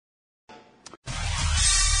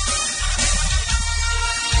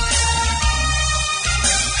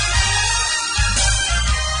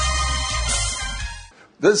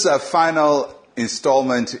This is our final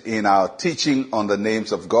installment in our teaching on the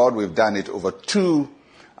names of God. We've done it over 2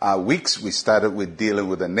 weeks. We started with dealing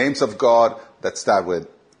with the names of God that start with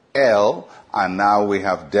L, and now we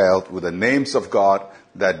have dealt with the names of God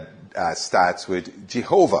that starts with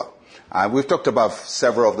Jehovah. We've talked about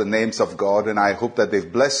several of the names of God, and I hope that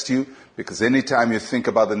they've blessed you, because anytime you think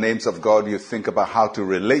about the names of God, you think about how to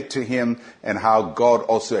relate to Him and how God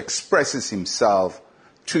also expresses Himself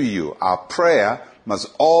to you. Our prayer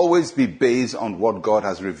must always be based on what God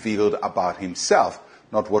has revealed about Himself,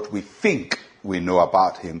 not what we think we know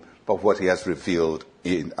about Him, but what He has revealed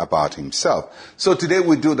about Himself. So today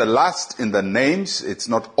we do the last in the names. It's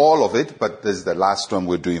not all of it, but this is the last one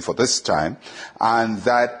we're doing for this time, and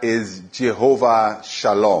that is Jehovah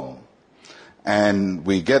Shalom. And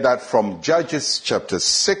we get that from Judges chapter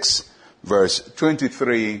 6, verse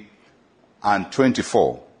 23 and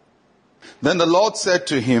 24. Then the Lord said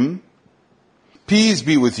to him, "Peace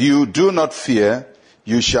be with you, do not fear,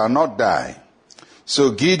 you shall not die."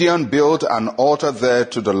 So Gideon built an altar there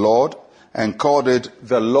to the Lord and called it,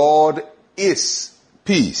 "The Lord is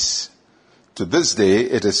Peace." To this day,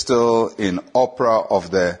 it is still in opera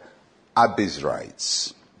of the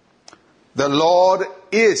Abizrites. The Lord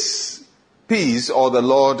is Peace, or the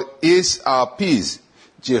Lord is our peace.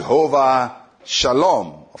 Jehovah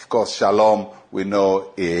Shalom. Of course, Shalom, we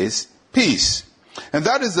know, is peace. And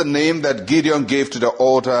that is the name that Gideon gave to the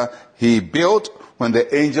altar he built when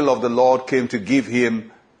the angel of the Lord came to give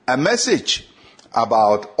him a message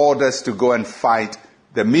about orders to go and fight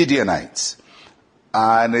the Midianites.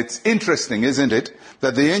 And it's interesting, isn't it,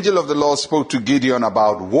 that the angel of the Lord spoke to Gideon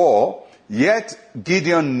about war, yet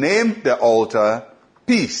Gideon named the altar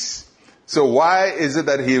Peace. So why is it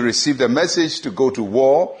that he received a message to go to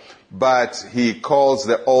war, but he calls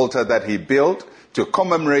the altar that he built to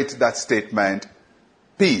commemorate that statement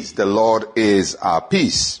Peace? The Lord is our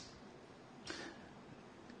peace.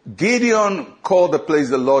 Gideon called the place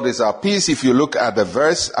the Lord is our peace. If you look at the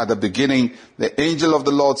verse at the beginning, the angel of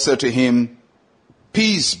the Lord said to him,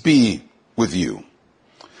 "Peace be with you."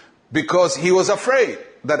 Because he was afraid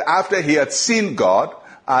that after he had seen God,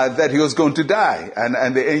 that he was going to die.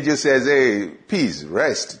 And the angel says, "Hey, peace,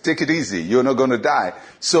 rest, take it easy. You're not going to die."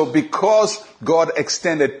 So because God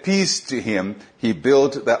extended peace to him, he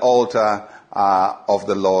built the altar of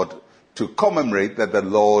the Lord to commemorate that the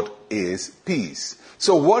Lord is peace.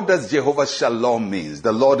 So what does Jehovah Shalom mean?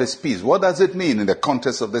 The Lord is peace. What does it mean in the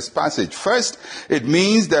context of this passage? First, it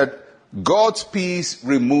means that God's peace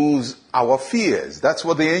removes our fears. That's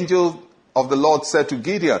what the angel of the Lord said to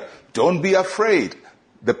Gideon. Don't be afraid.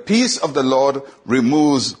 The peace of the Lord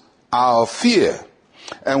removes our fear.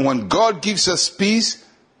 And when God gives us peace,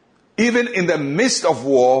 even in the midst of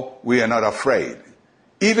war, we are not afraid.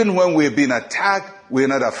 Even when we've been attacked, we're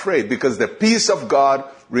not afraid, because the peace of God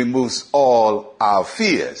removes all our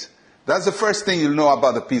fears. That's the first thing you'll know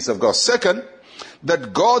about the peace of God. Second,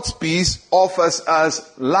 that God's peace offers us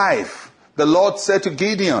life. The Lord said to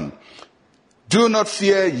Gideon, "Do not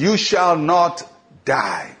fear, you shall not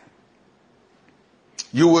die."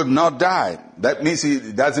 You will not die. That means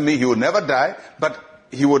it doesn't mean he will never die, but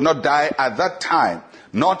he would not die at that time,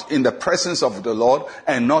 not in the presence of the Lord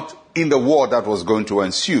and not in the war that was going to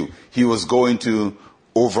ensue. He was going to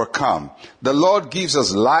overcome. The Lord gives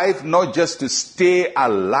us life not just to stay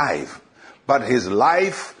alive, but His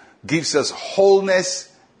life gives us wholeness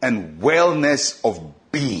and wellness of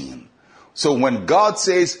being. So when God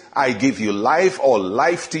says, "I give you life," or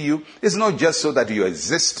life to you, it's not just so that you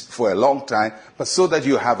exist for a long time, but so that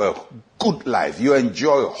you have a good life. You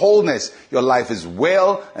enjoy wholeness. Your life is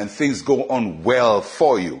well and things go on well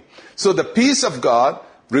for you. So the peace of God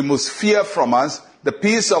removes fear from us. The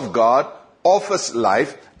peace of God offers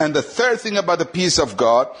life. And the third thing about the peace of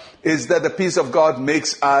God is that the peace of God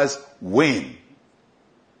makes us win.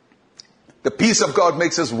 The peace of God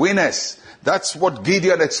makes us winners. That's what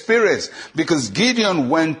Gideon experienced, because Gideon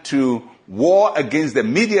went to war against the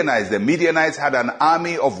Midianites. The Midianites had an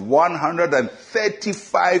army of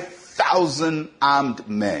 135,000 armed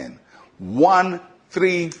men.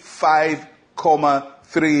 135,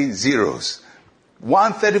 3 zeros.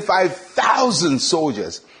 135,000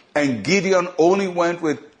 soldiers. And Gideon only went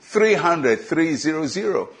with 300,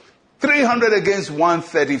 300. 300 against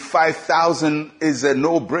 135,000 is a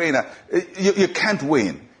no-brainer. You can't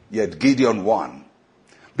win. Yet Gideon won,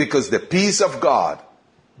 because the peace of God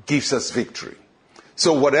gives us victory.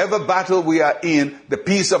 So whatever battle we are in, the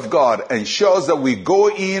peace of God ensures that we go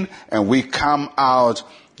in and we come out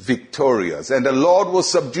victorious. And the Lord will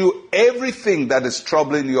subdue everything that is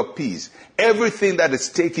troubling your peace, everything that is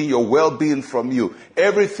taking your well-being from you,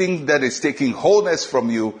 everything that is taking wholeness from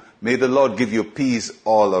you. May the Lord give you peace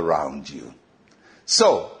all around you.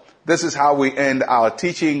 So, this is how we end our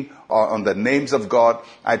teaching on the names of God.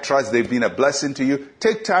 I trust they've been a blessing to you.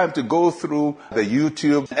 Take time to go through the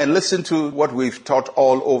YouTube and listen to what we've taught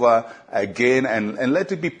all over again and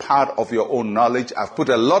let it be part of your own knowledge. I've put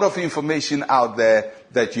a lot of information out there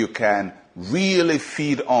that you can really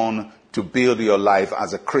feed on to build your life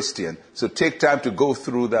as a Christian. So take time to go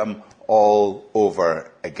through them all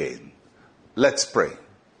over again. Let's pray.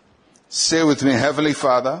 Say with me, Heavenly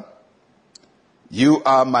Father, you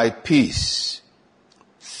are my peace.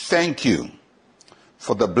 Thank you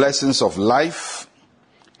for the blessings of life,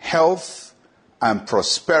 health, and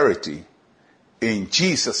prosperity. In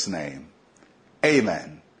Jesus' name,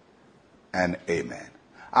 amen and amen.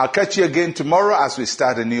 I'll catch you again tomorrow as we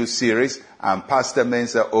start a new series. I'm Pastor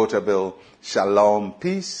Mensa Otabil. Shalom,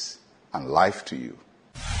 peace, and life to you.